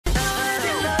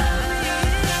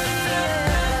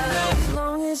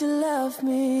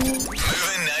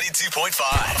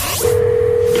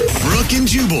92.5. Brooke and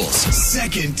Jubal's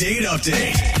second date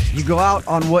update. You go out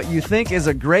on what you think is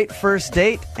a great first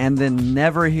date and then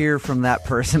never hear from that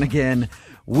person again.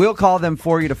 We'll call them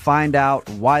for you to find out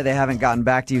why they haven't gotten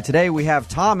back to you. Today we have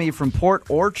Tommy from Port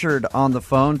Orchard on the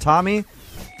phone. Tommy?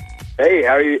 Hey,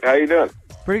 how you doing?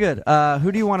 Pretty good.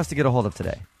 Who do you want us to get a hold of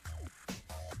today?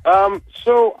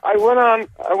 So I went on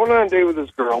a date with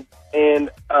this girl, and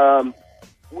I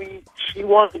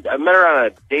met her on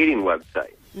a dating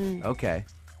website. Okay.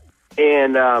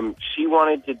 And she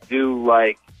wanted to do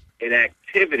like an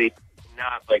activity,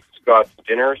 not like go out to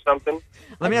dinner or something.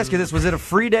 Let me ask you this. Was it a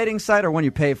free dating site or one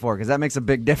you pay for? Because that makes a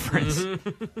big difference.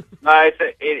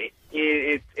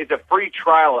 It's a free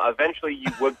trial. Eventually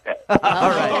you would pay. All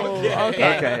right.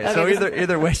 Okay. So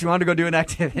either way, she wanted to go do an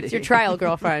activity. It's your trial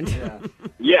girlfriend.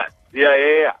 Yeah.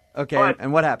 Okay, But,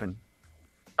 and what happened?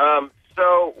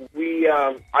 so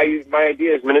my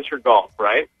idea is miniature golf,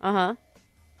 right? Uh-huh.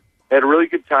 Had a really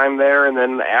good time there, and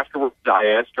then afterwards I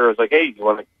asked her, I was like, hey, you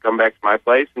want to come back to my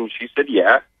place? And she said,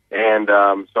 yeah. And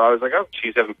so I was like, oh,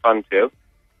 she's having fun too.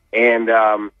 And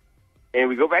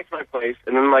we go back to my place,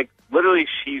 and then like literally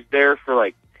she's there for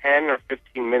like 10 or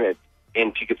 15 minutes,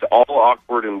 and she gets all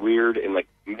awkward and weird and like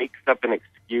makes up an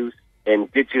excuse and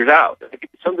ditches out. Like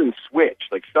something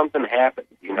switched, like something happened,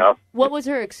 you know? What was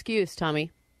her excuse,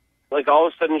 Tommy? Like all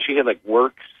of a sudden she had like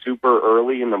work super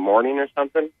early in the morning or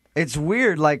something. It's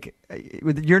weird. Like,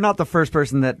 you're not the first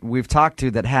person that we've talked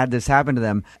to that had this happen to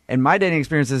them. And my dating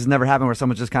experiences never happened where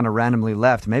someone just kind of randomly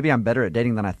left. Maybe I'm better at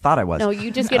dating than I thought I was. No,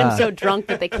 you just get them so drunk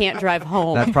that they can't drive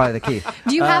home. That's probably the key.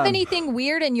 Do you have anything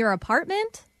weird in your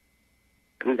apartment?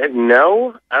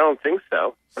 No, I don't think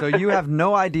so. So you have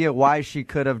no idea why she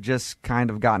could have just kind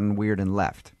of gotten weird and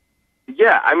left.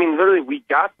 Yeah, I mean, literally, we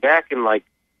got back and, like,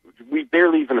 we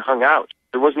barely even hung out.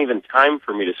 There wasn't even time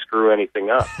for me to screw anything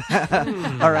up.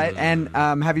 All right, and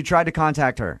have you tried to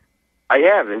contact her? I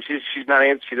have, and she's not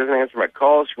answer. She doesn't answer my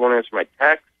calls. She won't answer my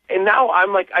texts. And now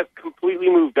I'm like, I've completely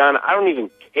moved on. I don't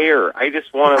even care. I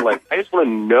just want to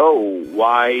know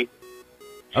why.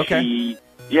 Okay.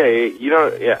 Yeah, you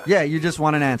know, yeah. Yeah, you just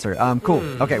want an answer. Cool.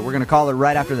 Okay, we're gonna call her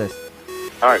right after this.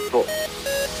 All right, cool.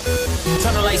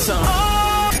 Turn the lights on.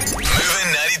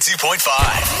 Moving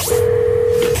 92.5.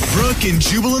 Brooke and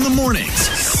Jubal in the mornings.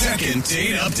 Second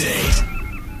date update.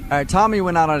 All right, Tommy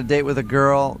went out on a date with a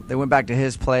girl. They went back to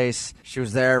his place. She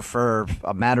was there for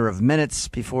a matter of minutes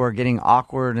before getting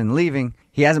awkward and leaving.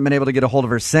 He hasn't been able to get a hold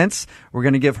of her since. We're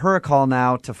going to give her a call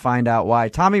now to find out why.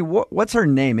 Tommy, what's her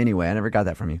name anyway? I never got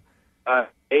that from you.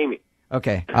 Amy.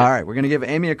 Okay, all right. We're going to give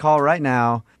Amy a call right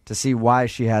now to see why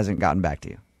she hasn't gotten back to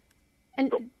you.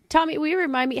 And Tommy, will you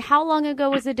remind me, how long ago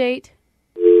was the date?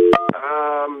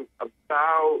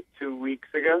 About 2 weeks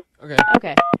ago.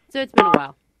 Okay. So it's been a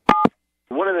while.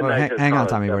 One of the nights. Hang on,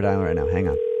 Tommy. We're dialing right now. Hang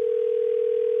on.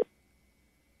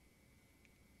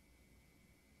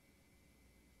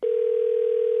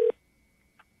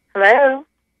 Hello,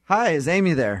 Hi, is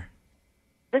Amy there?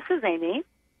 this is Amy.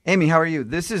 Amy, how are you?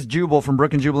 This is Jubal from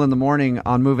Brooke and Jubal in the Morning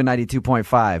on Moving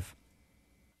 92.5.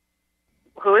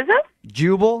 Who is it?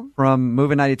 Jubal from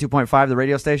Moving 92.5, the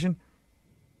radio station.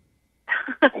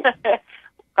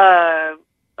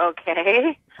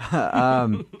 Okay.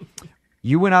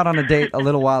 You went out on a date a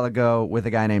little while ago with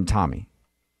a guy named Tommy.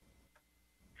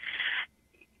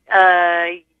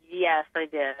 Yes, I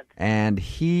did. And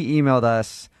he emailed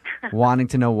us wanting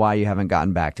to know why you haven't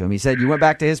gotten back to him. He said you went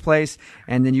back to his place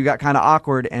and then you got kind of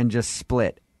awkward and just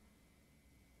split.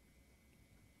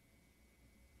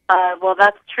 Well,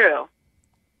 that's true.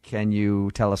 Can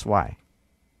you tell us why?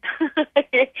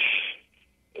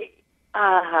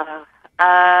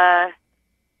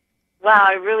 Wow,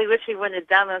 I really wish we wouldn't have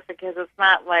done this because it's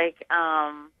not like,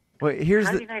 Well, here's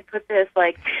how the... can I put this?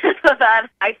 Like, that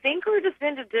I think we're just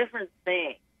into different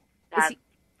things. That's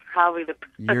probably the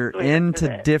You're way to into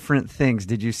put it. different things.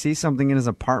 Did you see something in his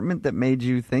apartment that made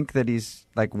you think that he's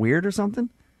like weird or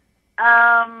something?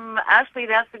 Actually,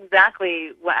 that's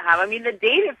exactly what happened. I mean, the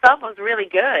date itself was really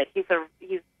good. He's a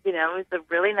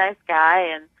really nice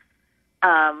guy, and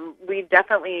we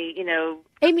definitely,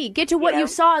 Amy, get to what you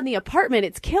saw in the apartment.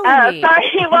 It's killing me.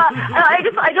 Sorry. Well, I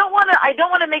don't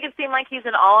want to make it seem like he's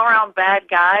an all-around bad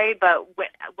guy. But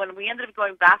when we ended up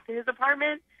going back to his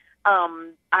apartment,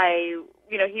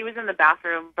 he was in the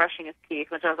bathroom brushing his teeth,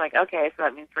 which I was like, okay, so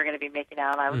that means we're going to be making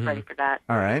out. I was ready for that.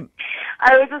 All right.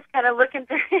 I was just kind of looking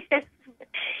through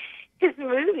his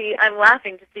movie. I'm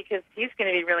laughing just because he's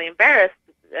going to be really embarrassed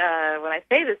when I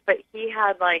say this, but he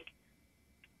had like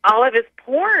all of his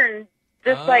porn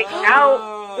just like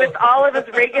out with all of his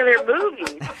regular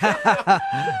movies.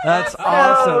 That's So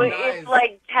awesome. it's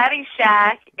like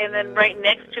Caddyshack, and then right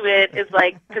next to it is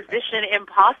like Position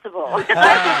Impossible. And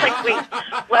I was like, wait,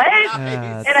 what?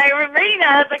 And I remember reading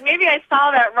that, I was like, maybe I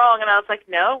saw that wrong, and I was like,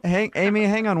 no. Amy,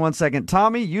 hang on one second.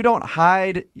 Tommy, you don't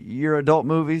hide your adult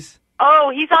movies?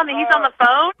 Oh, he's on the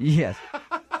phone? Yes.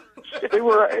 They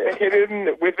were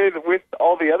hidden with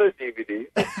all the other DVDs.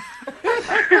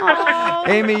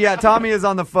 Amy, yeah, Tommy is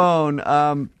on the phone.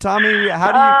 Tommy,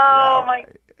 how do you Oh, my.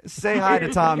 say hi to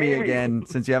Tommy again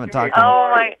since you haven't talked to him?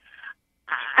 Oh, my.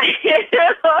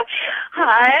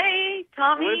 Hi,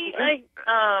 Tommy.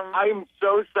 I'm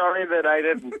so sorry that I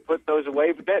didn't put those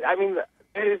away, but that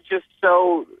is just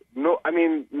so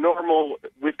normal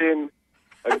within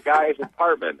a guy's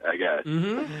apartment, I guess.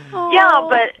 Yeah,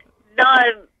 but not.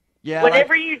 Yeah,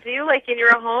 Whatever you do, like in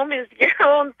your home, is your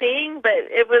own thing. But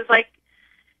it was like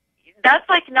that's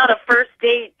like not a first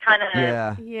date kind of.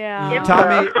 Yeah. Yeah.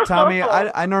 Tommy,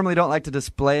 I normally don't like to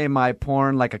display my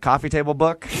porn like a coffee table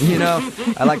book. You know,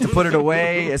 I like to put it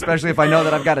away, especially if I know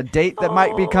that I've got a date that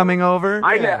might be coming over.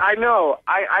 I know.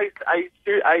 I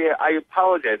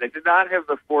apologize. I did not have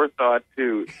the forethought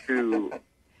to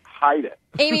hide it.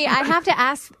 Amy, I have to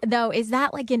ask, though, is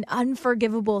that like an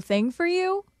unforgivable thing for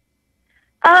you?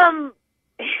 I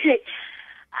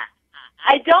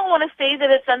don't want to say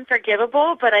that it's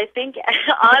unforgivable, but I think,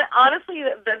 honestly,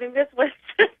 I think this was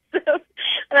and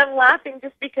I'm laughing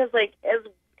just because, like,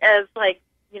 as like,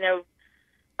 you know,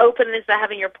 openness to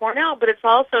having your porn out, but it's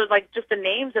also, like, just the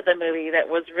names of the movie that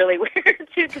was really weird,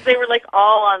 too, because they were, like,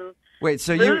 all on... Wait,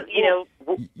 so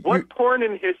what porn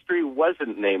in history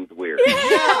wasn't named weird?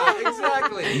 Yeah,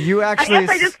 exactly. You I actually... guess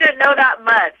I just didn't know that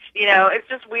much, you know. It's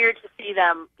just weird to see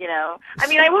them, you know. I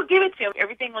mean, I will give it to him.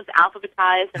 Everything was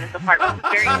alphabetized, and his apartment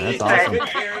was very neat. awesome.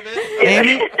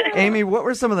 But Amy, what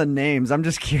were some of the names? I'm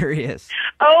just curious.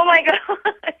 Oh, my God.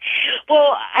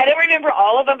 Well, I don't remember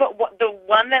all of them, but the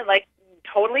one that, like,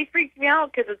 totally freaked me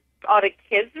out because it's on a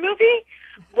kids' movie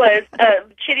was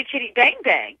Chitty Chitty Bang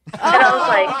Bang. And I was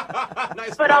like,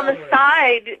 Nice but on the play.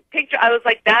 side picture, I was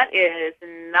like, that is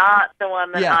not the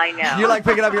one that I know. You like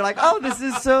pick it up, you're like, oh, this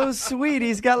is so sweet.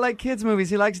 He's got like kids movies.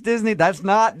 He likes Disney. That's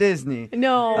not Disney.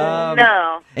 No.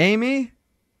 No. Amy,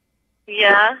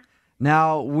 Yeah.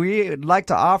 now we'd like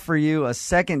to offer you a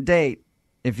second date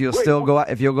if you'll go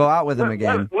out with him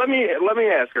again. Let me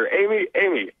ask her, Amy.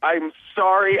 I'm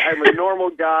sorry. I'm a normal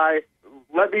guy.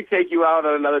 Let me take you out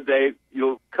on another date.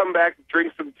 You'll come back,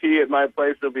 drink some tea at my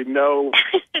place. There'll be no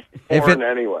porn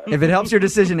anyway. If it helps your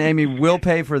decision, Amy, we'll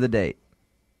pay for the date.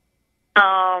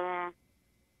 Well,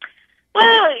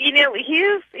 you know,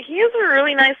 he's a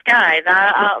really nice guy.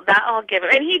 That I'll give him.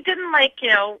 And he didn't like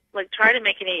try to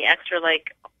make any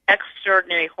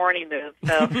extraordinary horny moves.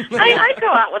 So I'd go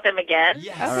out with him again.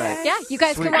 Yes. All right. Yeah, you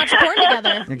guys can watch porn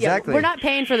together. Exactly. We're not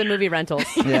paying for the movie rentals.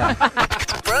 Yeah.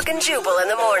 Brooke and Jubal in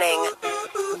the morning.